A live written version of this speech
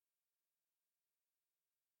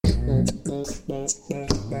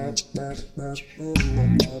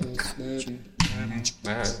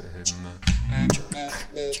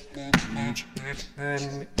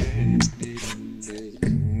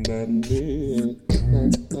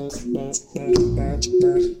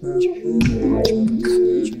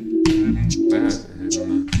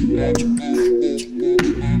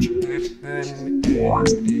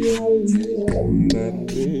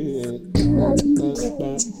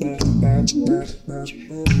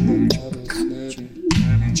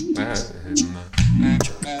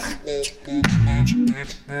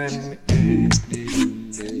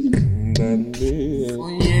Oh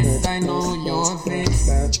yes, I know your face.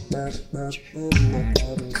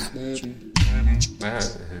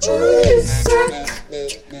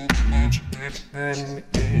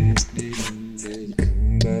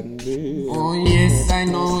 Oh yes, I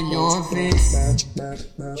know your face.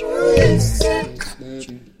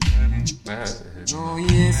 Oh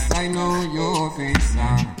yes, I know your face.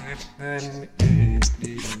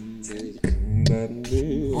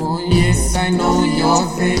 Oh yes, I know your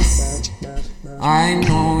face. I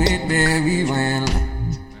know it very well.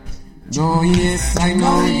 Oh yes, I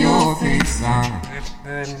know your face.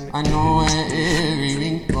 I know every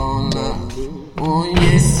wrinkle. Oh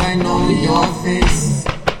yes, I know your face.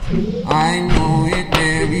 I know it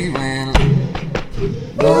very well.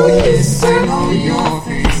 Oh yes, I know your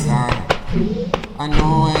face. I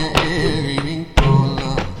know every wrinkle.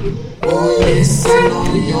 Oh yes, I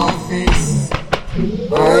know your face.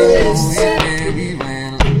 I know it very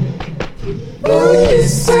well. Oh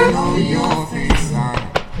yes, I know your face. I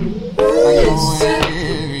know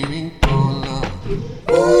every wrinkle.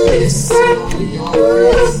 Oh yes, I know your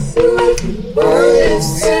face. Oh yes,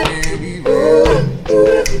 I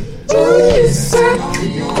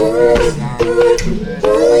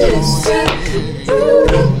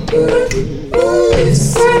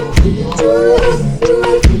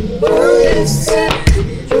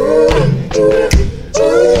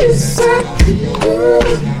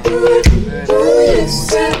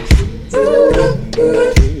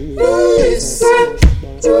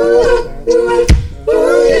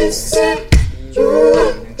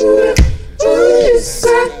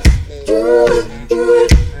know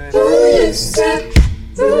it very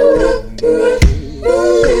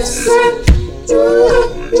well.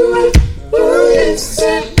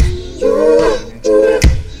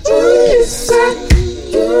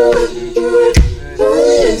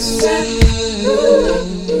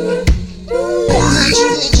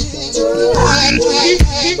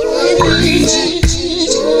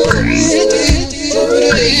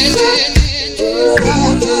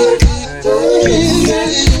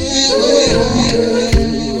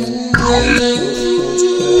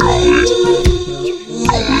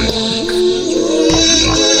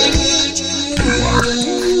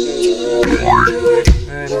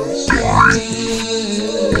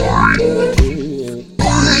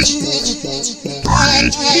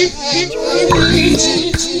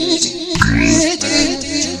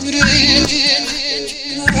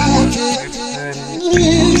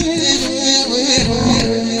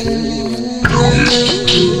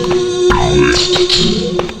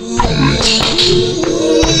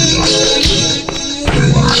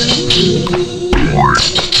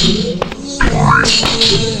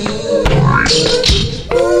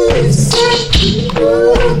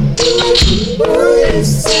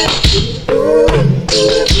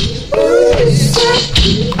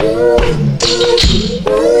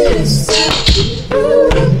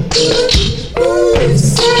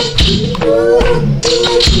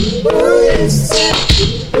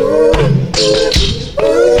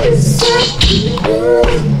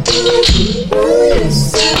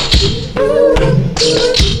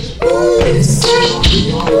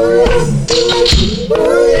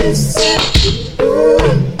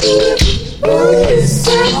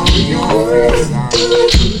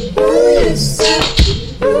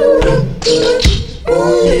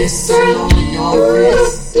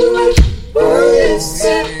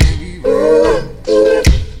 Oh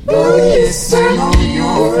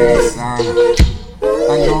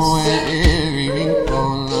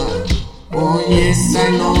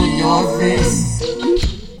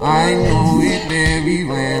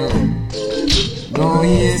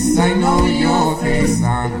yes, I know your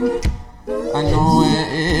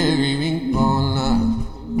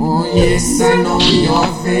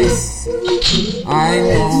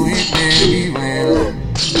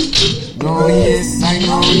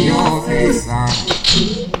face. Oh yes,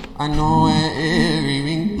 I know every wrinkle.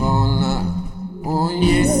 Oh yes, I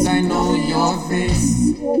know your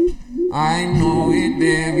face. Oh yes, I know it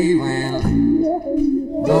very well.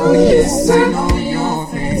 Oh yes, I know your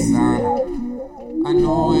face.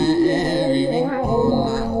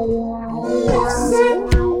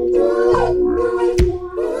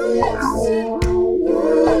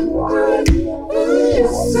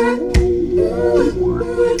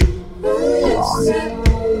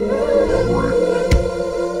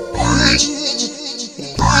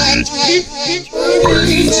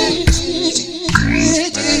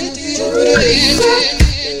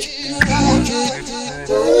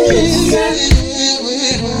 Yes.